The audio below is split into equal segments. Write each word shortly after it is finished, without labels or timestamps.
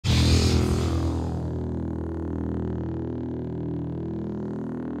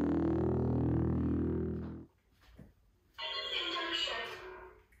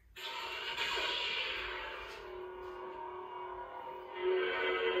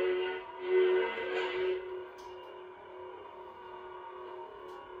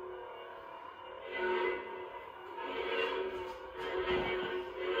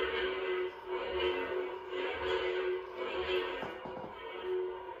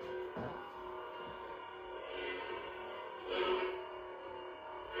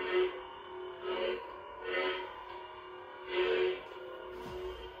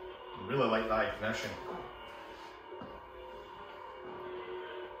recognition.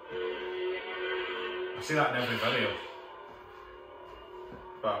 I see that in every video,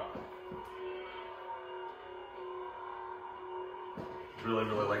 but really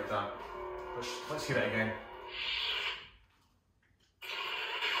like that. Let's hear it again.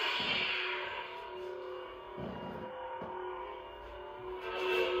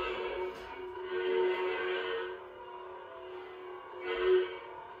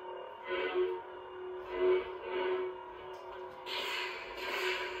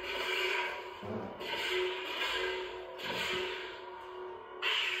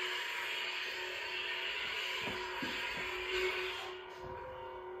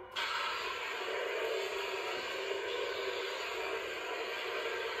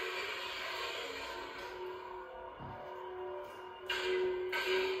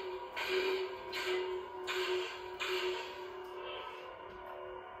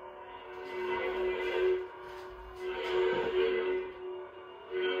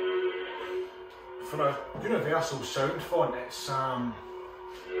 For a universal sound font, it's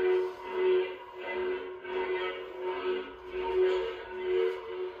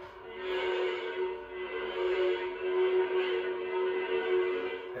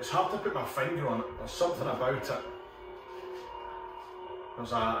hard to put my finger on it. There's something about it.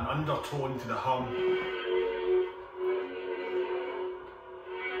 There's an undertone to the hum.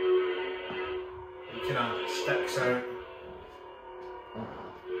 It kind of sticks out.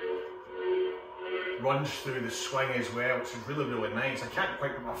 Runs through the swing as well, which is really nice. I can't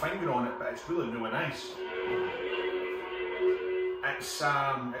quite put my finger on it, but it's really nice.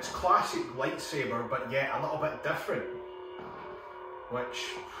 It's classic lightsaber, but yet a little bit different,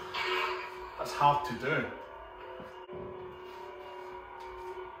 which that's hard to do.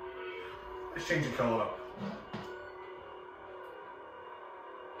 Let's change the colour up.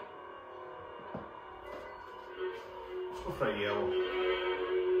 Let's go for a yellow.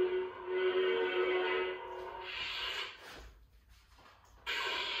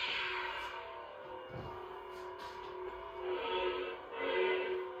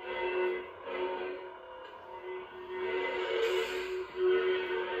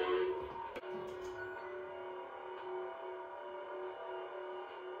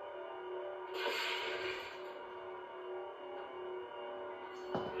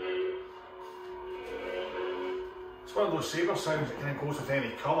 It's one of those saber sounds that kind of goes with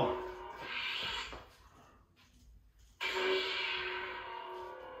any colour.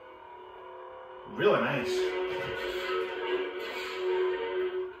 Really nice.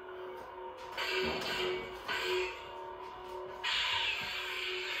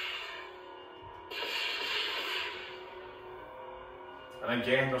 And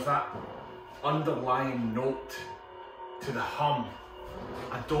again, there's that underlying note to the hum.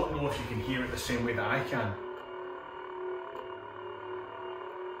 I don't know if you can hear it the same way that I can.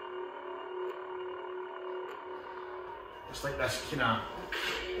 It's like this kind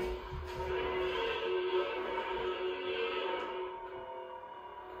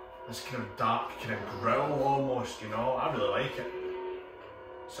of dark kind of growl almost, you know. I really like it.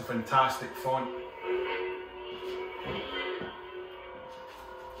 It's a fantastic font.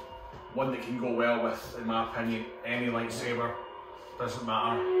 One that can go well with, in my opinion, any lightsaber. Doesn't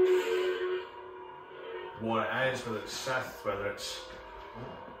matter what it is, whether it's Sith, whether it's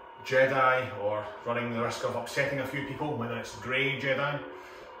Jedi, or running the risk of upsetting a few people, whether it's grey Jedi.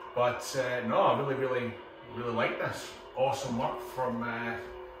 But no, I really like this. Awesome work from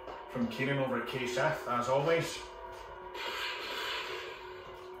Kieran over at KSith, as always.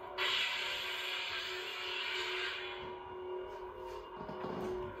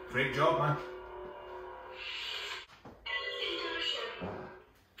 Great job, man.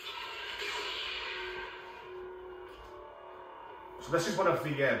 So this is one of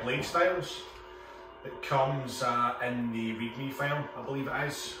the blade styles that comes in the README file, I believe it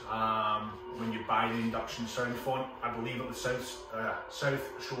is, when you buy the Induction sound font. I believe it was South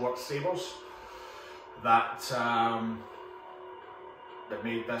Shore Sabers that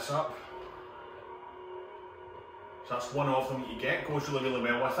made this up. So that's one of them that you get. Goes really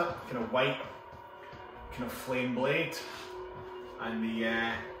well with it. Kind of white, kind of flame blade, and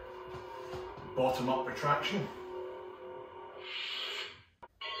the bottom up retraction.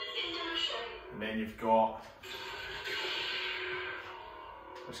 And then you've got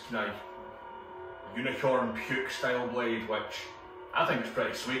this kind of unicorn puke style blade, which I think is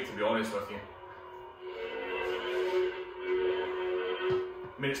pretty sweet, to be honest with you.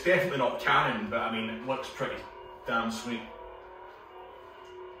 I mean, it's definitely not canon, but I mean, it looks pretty damn sweet.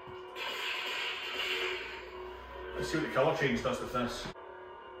 Let's see what the colour change does with this.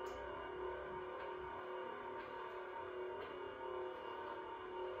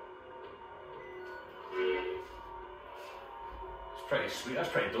 pretty sweet, that's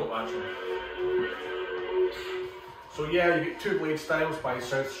pretty dope actually. So yeah, you get 2 blade styles by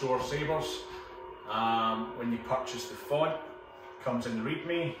South Shore Sabers. When you purchase the font, comes in the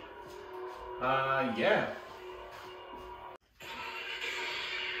readme. Yeah.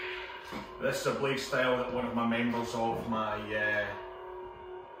 This is a blade style that one of my members of my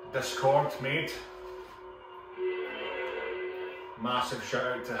Discord made. Massive shout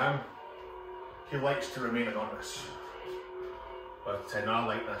out to him. He likes to remain anonymous. But no, I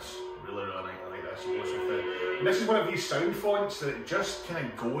like this. Really, really like this. It goes with it. And this is one of these sound fonts that it just kind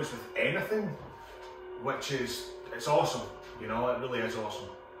of goes with anything, which is, it's awesome. You know, it really is awesome.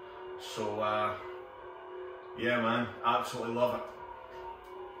 So, yeah man, absolutely love it.